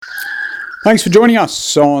Thanks for joining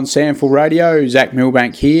us on SANFL Radio. Zach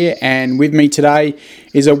Milbank here, and with me today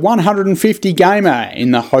is a 150 gamer in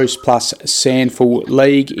the Host Plus SANFL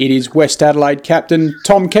League. It is West Adelaide captain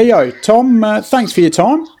Tom Keogh. Tom, thanks for your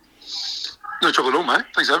time. No trouble at all, mate.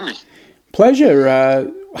 Thanks for having me.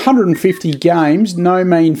 Pleasure. 150 games, no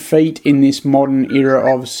mean feat in this modern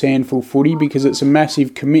era of SANFL footy because it's a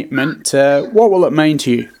massive commitment. What will it mean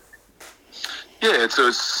to you? Yeah, it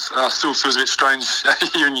still feels a bit strange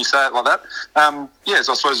hearing you say it like that.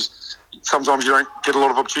 So I suppose sometimes you don't get a lot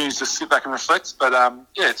of opportunities to sit back and reflect, but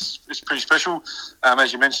it's pretty special.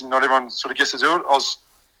 As you mentioned, not everyone sort of gets to do it. I was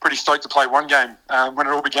pretty stoked to play one game when it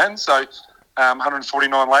all began, so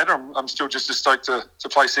 149 later, I'm still just as stoked to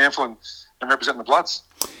play SANFL and represent the Bloods.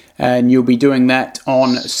 And you'll be doing that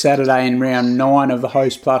on Saturday in round 9 of the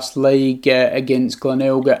Host Plus League against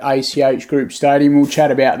Glenelg at ACH Group Stadium. We'll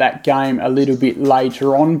chat about that game a little bit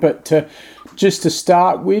later on, but just to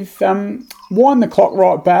start with, wind the clock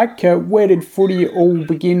right back. Where did footy all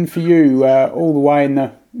begin for you, all the way in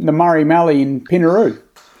the Murray Mallee in Pinaroo?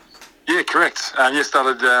 Yeah, correct.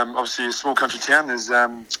 Started obviously a small country town. There's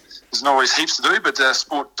not always heaps to do, but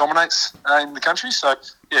sport dominates in the country. So,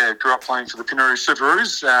 grew up playing for the Pinaroo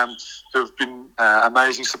Superoos, who have been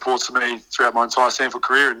amazing support to me throughout my entire SANFL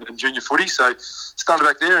career and junior footy. So, started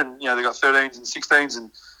back there, and they got 13s and 16s, and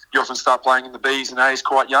you often start playing in the Bs and As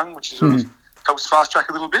quite young, which is sort of helps fast track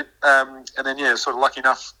a little bit. And then, sort of lucky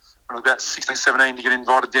enough when I was about 16, 17 to get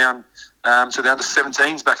invited down to the under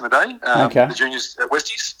 17s back in the day, the juniors at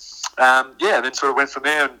Westies. Then sort of went from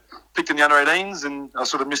there and picked in the under 18s, and I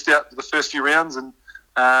sort of missed out the first few rounds and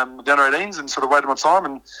the under 18s, and sort of waited my time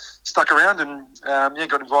and stuck around and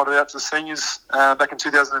got invited out to the seniors back in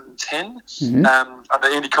 2010 under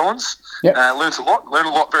Andy Collins. Learned a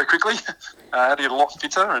lot very quickly. Had to get a lot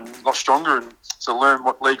fitter and a lot stronger, and so learn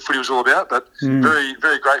what league footy was all about. But very,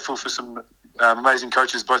 very grateful for some amazing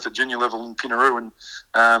coaches both at junior level in Pinaroo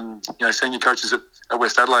and senior coaches at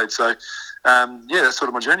West Adelaide. So that's sort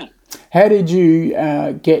of my journey. How did you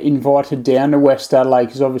get invited down to West Adelaide?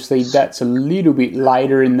 Because obviously that's a little bit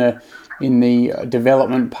later in the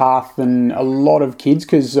development path than a lot of kids,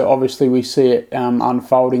 because obviously we see it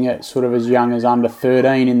unfolding at sort of as young as under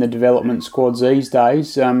 13 in the development squads these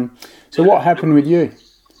days. So what happened with you?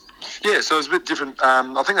 Yeah, so it was a bit different.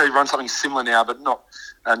 I think they run something similar now, but not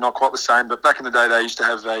quite the same. But back in the day, they used to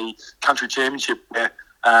have a country championship where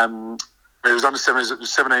it was under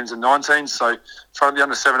 17s and 19s. So from the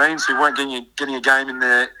under 17s who weren't getting a game in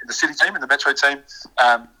the city team, in the metro team,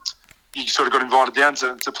 you sort of got invited down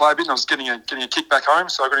to play a bit. And I was getting a kick back home,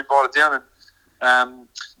 so I got invited down. And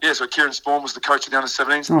so Kieran Spawn was the coach of the under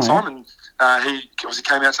 17s at the time, and he obviously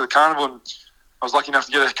came out to the carnival, and I was lucky enough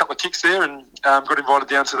to get a couple of kicks there, and got invited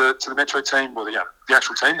down to the metro team, or the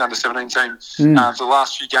actual team, the under 17 team, for the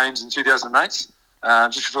last few games in 2008,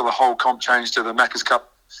 just before the whole comp changed to the Macca's Cup.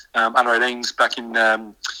 Under 18s back in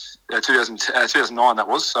 2009 that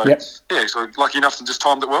was. So, so lucky enough to just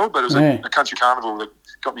timed it well, but it was a country carnival that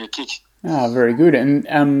got me a kick. Very good.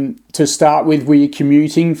 And to start with, were you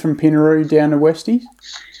commuting from Pinaroo down to Westies?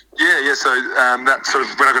 Yeah. So that sort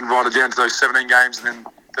of when I got invited down to those 17 games, and then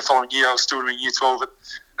the following year I was still doing year 12 at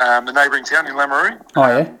the neighbouring town in Lameroo.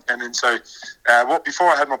 And then so before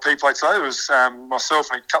I had my P plates though, it was myself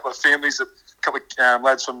and a couple of families, a couple of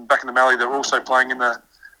lads from back in the Mallee that were also playing in the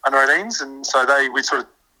under 18s, and so we sort of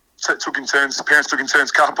took in turns. Parents took in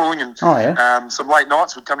turns carpooling, and some late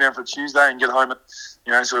nights would come down for a Tuesday and get home at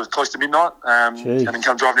sort of close to midnight, and then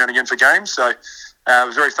come drive down again for games. So I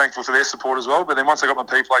was very thankful for their support as well. But then once I got my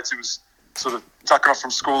P plates, it was sort of tucking off from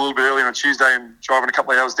school a little bit early on a Tuesday and driving a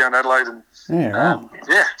couple of hours down Adelaide, and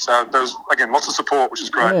so there was again lots of support, which is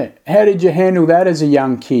great. How did you handle that as a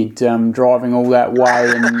young kid, driving all that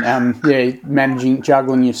way and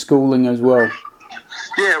juggling your schooling as well?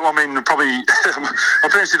 Yeah, well, I mean, probably my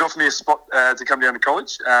parents did offer me a spot to come down to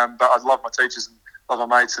college, but I love my teachers and love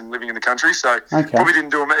my mates and living in the country, so probably didn't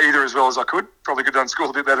do them either as well as I could. Probably could have done school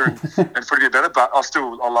a bit better and footy a bit better, but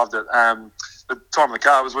I loved it. The time in the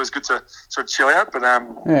car was always good to sort of chill out, but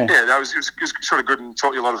it was sort of good and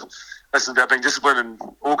taught you a lot of lessons about being disciplined and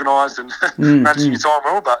organised and managing your time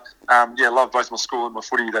well. But loved both my school and my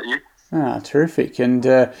footy that year. Terrific. And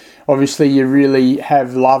obviously you really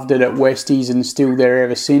have loved it at Westies and still there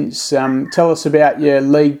ever since. Tell us about your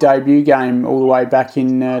league debut game all the way back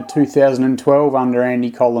in 2012 under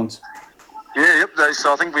Andy Collins.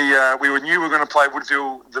 So I think we knew we were going to play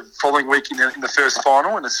Woodville the following week in the first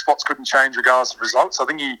final, and the spots couldn't change regardless of results. I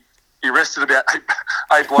think he rested about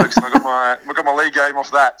eight blokes, and I got my league game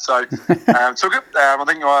off that. So took it. I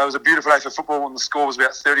think it was a beautiful day for football, and the score was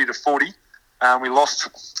about 30-40. We lost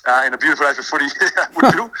in a beautiful day for footy at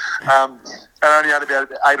Woodville. I only had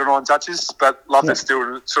about 8 or 9 touches, but loved it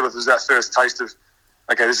still. Sort of was that first taste of,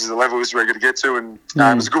 okay, this is the level, this is where we're going to get to. And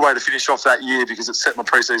it was a good way to finish off that year because it set my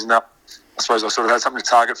pre-season up. I suppose I sort of had something to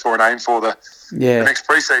target for and aim for the next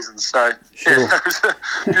pre-season. So, it was a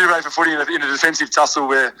good day for footy in a defensive tussle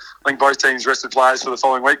where I think both teams rested players for the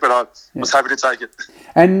following week, but I was happy to take it.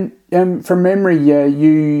 And from memory,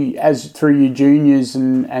 you, as through your juniors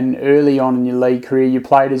and early on in your league career, you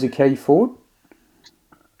played as a key forward?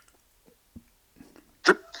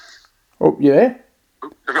 Oh, you there?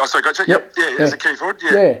 Oh, sorry, gotcha. Yep. Yeah, as a key forward,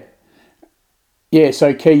 Yeah,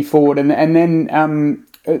 so key forward. And then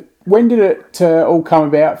when did it all come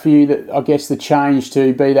about for you that, I guess, the change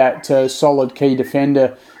to be that solid key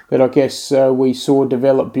defender that I guess we saw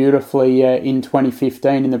develop beautifully in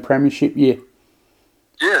 2015 in the Premiership year?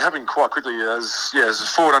 Yeah, it happened quite quickly. As a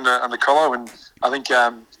forward under Colo, and I think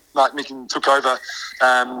Mark Micken took over in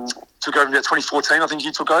about 2014. I think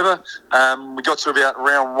he took over. We got to about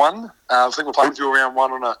round 1. I think we played through round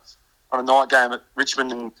 1 on a night game at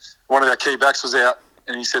Richmond, and one of our key backs was out.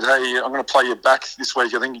 And he said, "Hey, I'm going to play you back this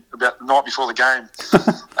week." I think about the night before the game,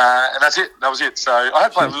 and that's it. That was it. So I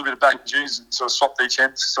had played a little bit of back in juniors and sort of swapped each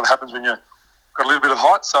end. It sort of happens when you've got a little bit of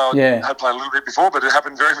height. So I had played a little bit before, but it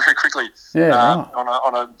happened very, very quickly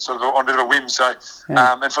on a sort of on a bit of a whim. So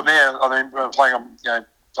and from there, I mean, playing on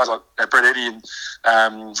players like Brett Eddy and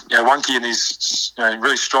Wonky and these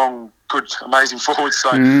really strong, good, amazing forwards. So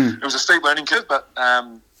it was a steep learning curve, but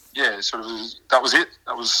sort of that was it.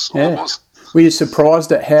 That was all it was. Were you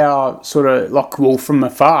surprised at how sort of, from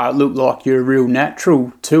afar, it looked like you're a real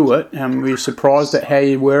natural to it? Were you surprised at how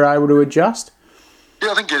you were able to adjust?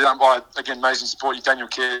 Yeah, I think by, again, amazing support. Daniel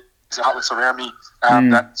Kerr, the outlets around me,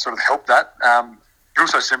 that sort of helped that. You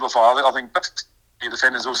also simplify. I think your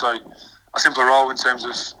defender's also a simpler role in terms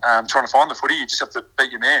of trying to find the footy. You just have to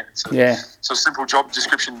beat your man. So a simple job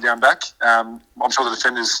description down back. I'm sure the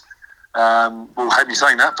defenders will hate me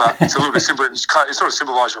saying that, but it's a little bit simpler. It sort of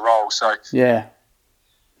simplifies your role. So sort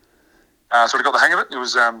of got the hang of it. It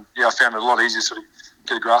was I found it a lot easier to sort of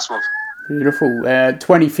get a grasp of. Beautiful.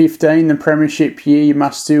 2015, the Premiership year. You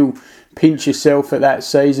must still pinch yourself at that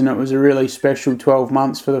season. It was a really special 12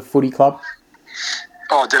 months for the footy club.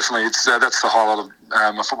 Oh, definitely. It's that's the highlight of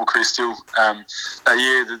my football career still. That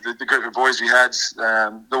year, the group of boys we had,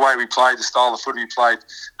 the way we played, the style of footy we played.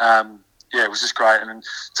 It was just great, and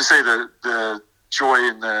to see the joy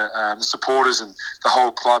and the supporters and the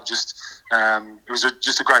whole club, it was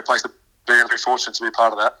just a great place to be. I'm very fortunate to be a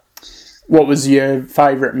part of that. What was your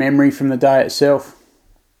favourite memory from the day itself?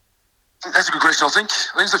 That's a good question. I think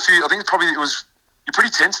there's a few. I think you're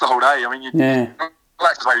pretty tense the whole day. I mean, you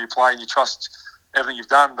like the way you play and you trust everything you've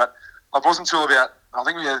done. But it wasn't until about I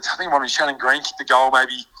think it might be Shannon Green kicked the goal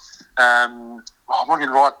maybe. I might have been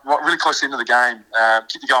right really close to the end of the game.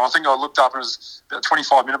 Kicked the goal. I think I looked up and it was about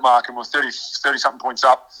 25-minute mark and we're 30-something points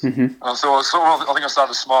up. Mm-hmm. And I think I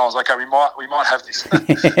started to smile. I was like, okay, we might have this.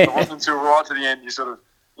 It wasn't until right to the end you sort of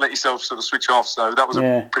let yourself sort of switch off. So that was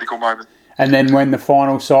a pretty cool moment. And then when the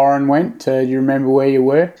final siren went, do you remember where you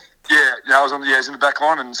were? I was I was in the back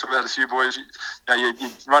line and sort of had a few boys. You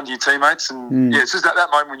run to your teammates and it's just that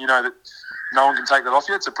moment when you know that no one can take that off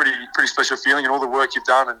you. It's a pretty special feeling, and all the work you've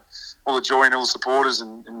done and all the joy and all the supporters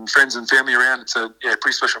and friends and family around. It's a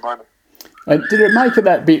pretty special moment. Did it make it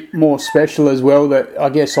that bit more special as well that I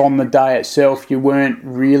guess on the day itself you weren't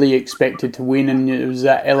really expected to win, and it was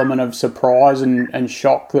that element of surprise and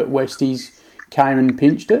shock that Westies came and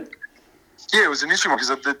pinched it? Yeah, it was an interesting one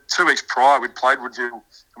because the 2 weeks prior we'd played Woodville, and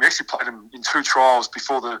we actually played them in 2 trials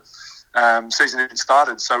before the season even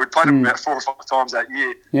started. So we'd played them about 4 or 5 times that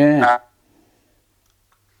year. Yeah.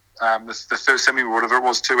 The first semi or whatever it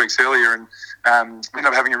was 2 weeks earlier, and we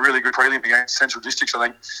ended up having a really good prelim against Central Districts, I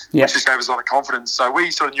think, which just gave us a lot of confidence. So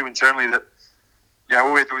we sort of knew internally that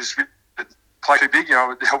all we had to do was play too big.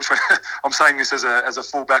 It helps when I'm saying this as a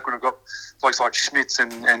fullback when I've got blokes like Schmitz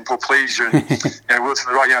and Paul Pleasure and Wilson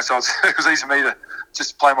to the right. So it was easy for me to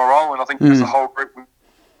just play my role, and I think as a whole group.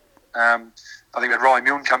 I think we had Riley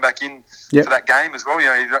Milne come back in for that game as well. He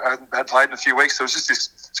had played in a few weeks, so it was just this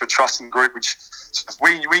sort of trusting group, which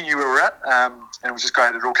we knew where we were at, and it was just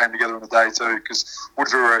great that it all came together on the day too, because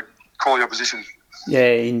Woodville were a quality opposition.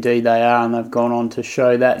 Yeah, indeed they are, and they've gone on to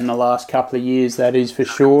show that in the last couple of years, that is for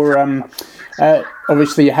sure.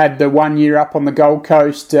 Obviously you had the 1 year up on the Gold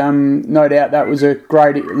Coast. No doubt that was a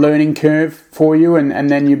great learning curve for you, and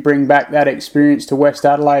then you bring back that experience to West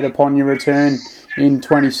Adelaide upon your return in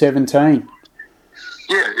 2017.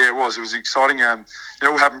 Yeah, it was. It was exciting. It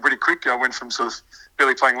all happened pretty quick. I went from sort of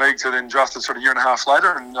barely playing league to then drafted sort of a year and a half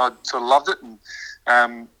later, and I sort of loved it.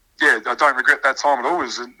 And yeah, I don't regret that time at all. It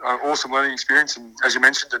was an awesome learning experience, and as you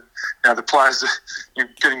mentioned, and the players, you're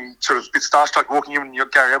getting sort of a bit starstruck walking in, and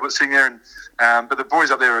you've got Gary Ablett sitting there, and but the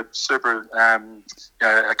boys up there are super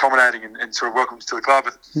accommodating and sort of welcome to the club.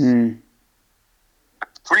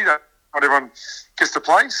 Footy, not everyone gets to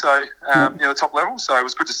play, so the top level. So it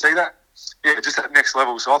was good to see that. Yeah, just at next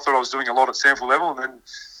level. So I thought I was doing a lot at Sanford level, and then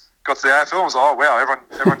got to the AFL. I was like, oh wow,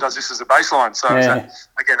 everyone does this as a baseline. So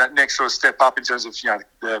again, that next sort of step up in terms of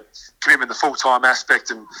the commitment, the full time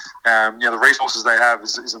aspect, and the resources they have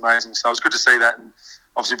is amazing. So it was good to see that, and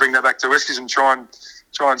obviously bring that back to Weskies and try and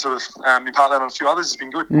sort of impart that on a few others has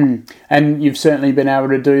been good. And you've certainly been able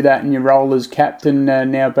to do that in your role as captain,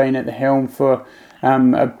 now being at the helm for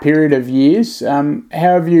a period of years. How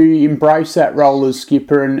have you embraced that role as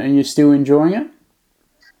skipper, and you're still enjoying it?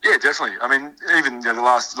 Yeah, definitely. I mean, even the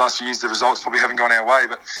last few years, the results probably haven't gone our way,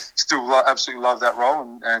 but still absolutely love that role.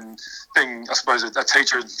 And being, I suppose, a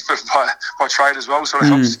teacher by trade as well sort of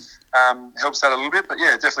helps that a little bit. But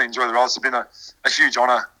yeah, definitely enjoy the role. It's been a huge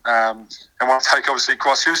honour, and one to take obviously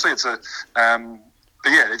quite seriously. It's but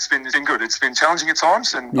yeah, it's been good. It's been challenging at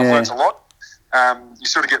times, and I've learnt a lot. You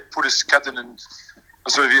sort of get put as captain, and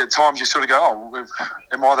sort of at times you sort of go, oh,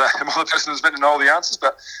 am I the person who's meant to know all the answers?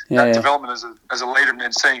 But that development as a leader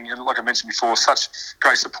and seeing, and like I mentioned before, such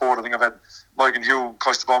great support. I think I've had Logan Hill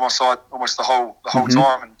close to by my side almost the whole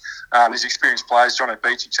time, and his experienced players, John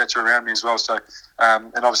O'Beach, etc., around me as well. So,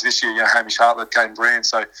 and obviously this year, Hamish Hartlett, Caden Brand.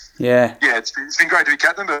 So, it's been great to be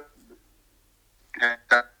captain, but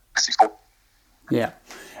yeah.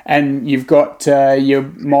 And you've got your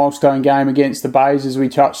milestone game against the Bays, as we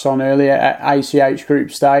touched on earlier, at ACH Group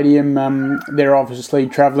Stadium. They're obviously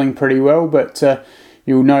travelling pretty well, but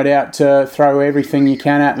you'll no doubt throw everything you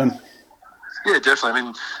can at them. Yeah,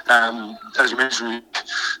 definitely. I mean, as you mentioned,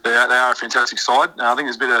 they are a fantastic side. I think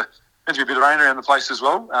there's meant to be a bit of rain around the place as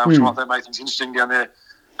well, which might make things interesting down there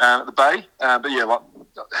at the Bay. But yeah, like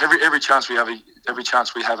every chance we have at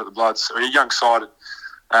the Bloods, or a young side.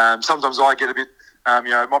 Sometimes I get a bit.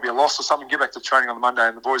 It might be a loss or something. Get back to training on the Monday,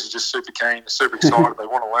 and the boys are just super keen, super excited. They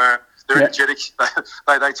want to learn. They're energetic.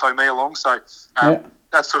 They tow me along. So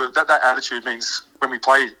that sort of that attitude means when we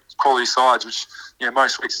play quality sides, which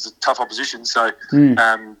most weeks is a tough opposition. So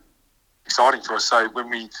exciting for us. So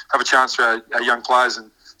when we have a chance for our young players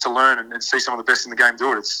and to learn and see some of the best in the game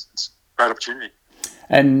do it, it's a great opportunity.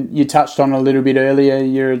 And you touched on a little bit earlier.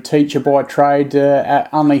 You're a teacher by trade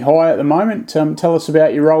at Unley High at the moment. Tell us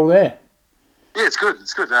about your role there. Yeah, it's good.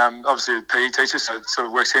 It's good. Obviously, a PE teacher, so it sort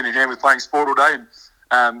of works hand in hand with playing sport all day.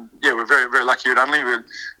 And we're very, very lucky at Unley. We're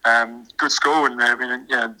good school, and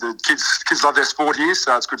the kids love their sport here,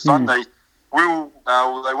 so it's good fun. They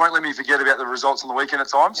won't let me forget about the results on the weekend at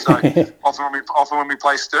times. So often when we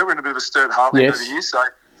play Sturt, we're in a bit of a Sturt heartland over here. So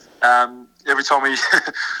every time we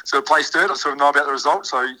sort of play Sturt, I sort of know about the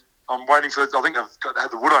results. So I'm waiting for. I think I've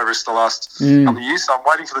had the Woodrow wrist the last couple of years, so I'm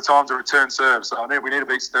waiting for the time to return serve. So we need to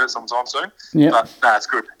beat Sturt sometime soon. But it's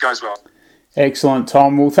good. It goes well. Excellent,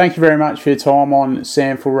 Tom. Well, thank you very much for your time on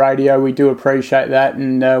Samford Radio. We do appreciate that,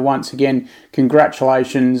 and once again,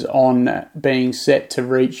 congratulations on being set to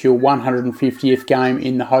reach your 150th game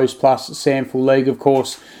in the Host Plus Samford League. Of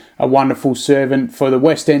course, a wonderful servant for the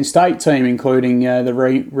West End State team, including the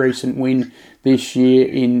recent win this year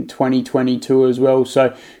in 2022 as well.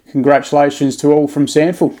 So congratulations to all from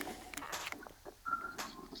Samford.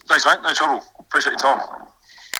 Thanks, mate. No trouble. Appreciate your time.